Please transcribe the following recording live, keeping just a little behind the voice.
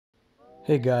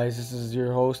Hey guys, this is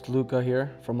your host Luca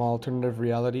here from Alternative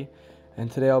Reality,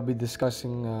 and today I'll be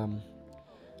discussing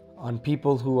on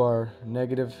people who are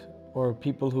negative or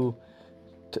people who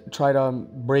try to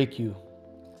break you.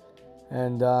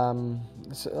 And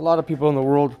there's a lot of people in the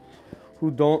world who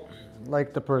don't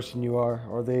like the person you are,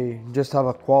 or they just have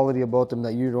a quality about them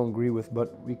that you don't agree with,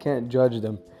 but we can't judge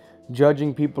them.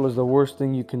 Judging people is the worst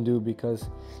thing you can do because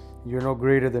you're no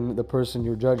greater than the person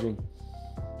you're judging.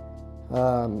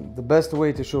 The best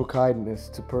way to show kindness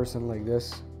to a person like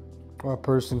this, or a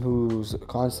person who's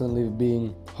constantly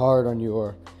being hard on you,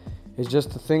 or is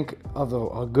just to think of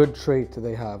a good trait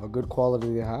they have, a good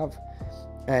quality they have,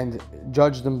 and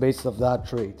judge them based off that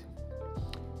trait.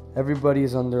 Everybody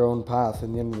is on their own path.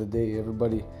 In the end of the day,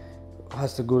 everybody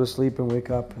has to go to sleep and wake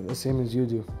up the same as you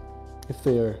do,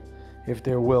 if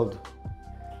they're willed.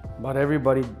 But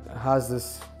everybody has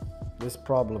this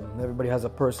problem. Everybody has a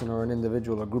person or an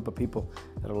individual or group of people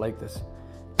that are like this.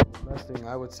 The best thing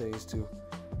I would say is to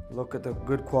look at the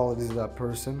good qualities of that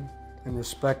person and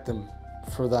respect them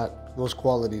for those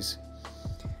qualities.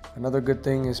 Another good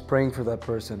thing is praying for that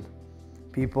person.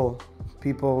 People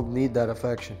need that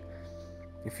affection.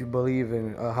 If you believe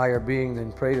in a higher being,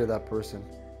 then pray to that person.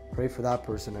 Pray for that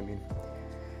person, I mean.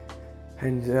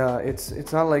 And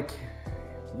it's not like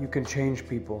you can change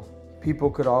people.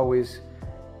 People can always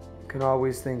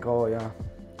think, oh yeah,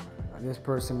 this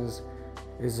person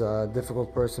is a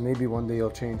difficult person. Maybe one day you'll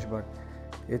change, but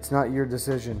it's not your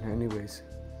decision, anyways.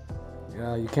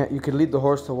 You can lead the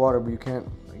horse to water, but you can't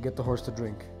get the horse to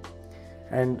drink.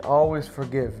 And always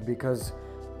forgive, because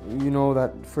you know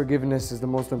that forgiveness is the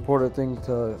most important thing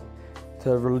to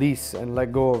release and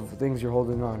let go of things you're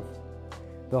holding on.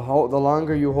 The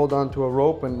longer you hold on to a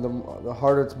rope and the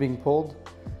harder it's being pulled,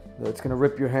 it's going to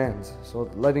rip your hands.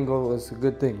 So letting go is a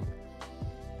good thing.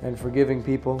 And forgiving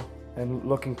people and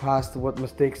looking past what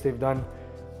mistakes they've done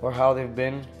or how they've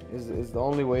been is the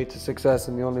only way to success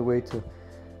and the only way to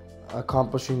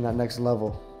accomplishing that next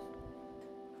level.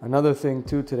 Another thing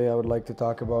too today I would like to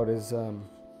talk about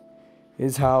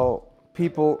is how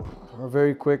people are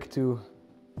very quick to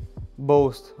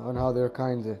boast on how they're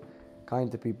kind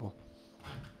to people.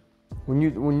 When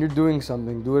you're doing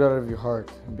something, do it out of your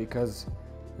heart, because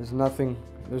there's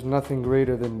nothing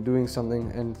greater than doing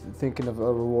something and thinking of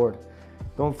a reward.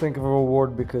 Don't think of a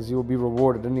reward, because you'll be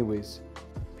rewarded anyways.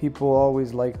 People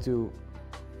always like to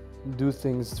do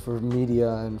things for media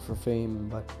and for fame,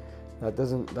 but that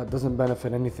doesn't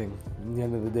benefit anything in the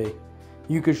end of the day.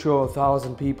 You could show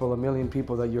 1,000 people, 1,000,000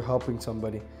 people that you're helping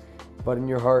somebody, but in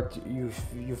your heart you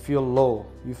feel low.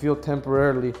 You feel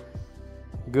temporarily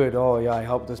good. Oh yeah, I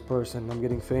helped this person, I'm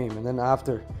getting fame, and then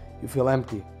after you feel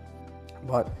empty.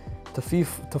 But to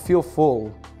feel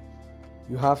full,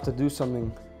 you have to do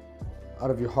something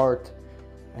out of your heart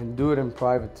and do it in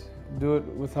private. Do it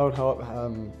without help.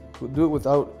 Do it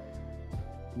without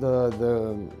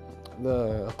the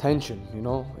attention. You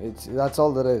know, that's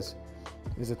all that is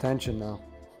attention now.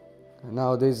 And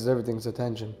nowadays everything's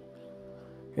attention.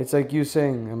 It's like you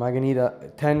saying, am I gonna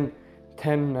eat 10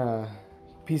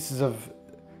 pieces of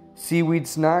seaweed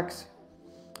snacks,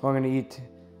 or I'm gonna eat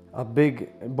a big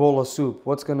bowl of soup?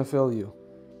 What's gonna fill you?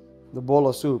 The bowl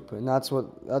of soup. And that's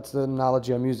the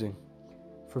analogy I'm using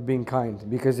for being kind.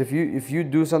 Because if you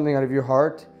do something out of your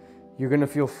heart, you're gonna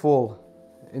feel full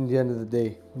in the end of the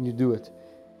day when you do it.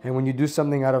 And when you do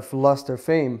something out of lust or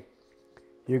fame,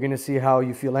 you're gonna see how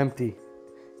you feel empty.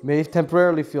 You may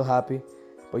temporarily feel happy,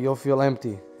 but you'll feel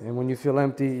empty. And when you feel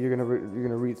empty, you're gonna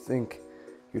rethink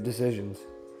your decisions.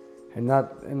 And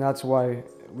that's why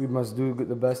we must do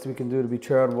the best we can do to be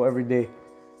charitable every day.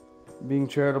 Being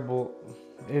charitable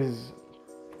is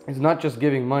not just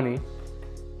giving money.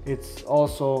 It's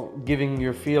also giving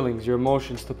your feelings, your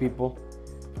emotions to people,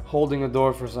 holding a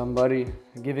door for somebody,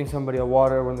 giving somebody a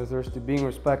water when they're thirsty, being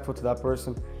respectful to that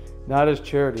person. That is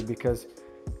charity, because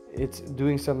it's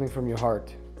doing something from your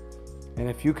heart. And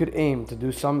if you could aim to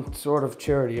do some sort of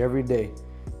charity every day,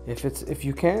 if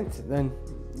you can't, then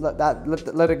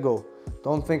let it go.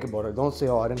 Don't think about it. Don't say,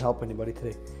 oh, I didn't help anybody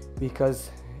today, because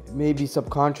maybe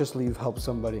subconsciously you've helped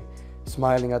somebody,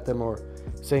 smiling at them or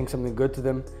saying something good to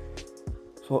them.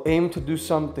 So aim to do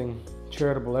something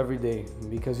charitable every day,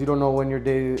 because you don't know when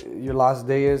your last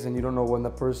day is, and you don't know when the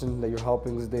person that you're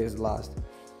helping's day is last.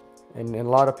 And a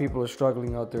lot of people are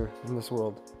struggling out there in this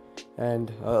world.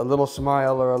 And a little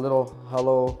smile or a little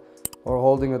hello, or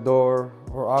holding a door,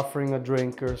 or offering a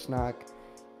drink or a snack,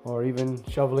 or even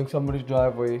shoveling somebody's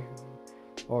driveway,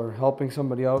 or helping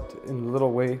somebody out in a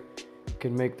little way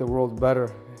can make the world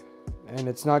better. And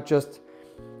it's not just,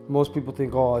 most people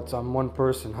think, oh, it's on one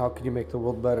person, how can you make the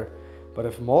world better? But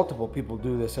if multiple people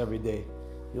do this every day,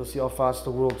 you'll see how fast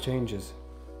the world changes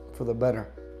for the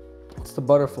better. It's the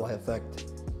butterfly effect.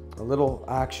 A little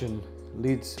action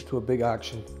leads to a big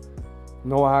action.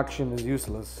 No action is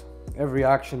useless. Every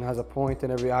action has a point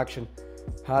and every action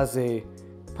has a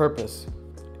purpose.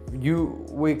 You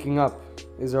waking up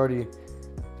is already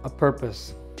a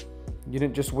purpose. You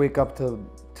didn't just wake up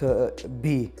to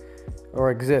be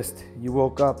or exist. You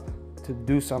woke up to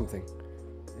do something.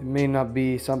 It may not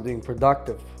be something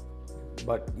productive,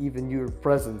 but even your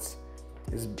presence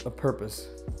is a purpose.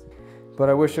 But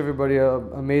I wish everybody an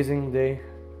amazing day.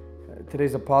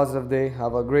 Today's a positive day.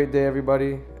 Have a great day,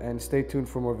 everybody, and stay tuned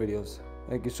for more videos.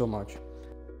 Thank you so much.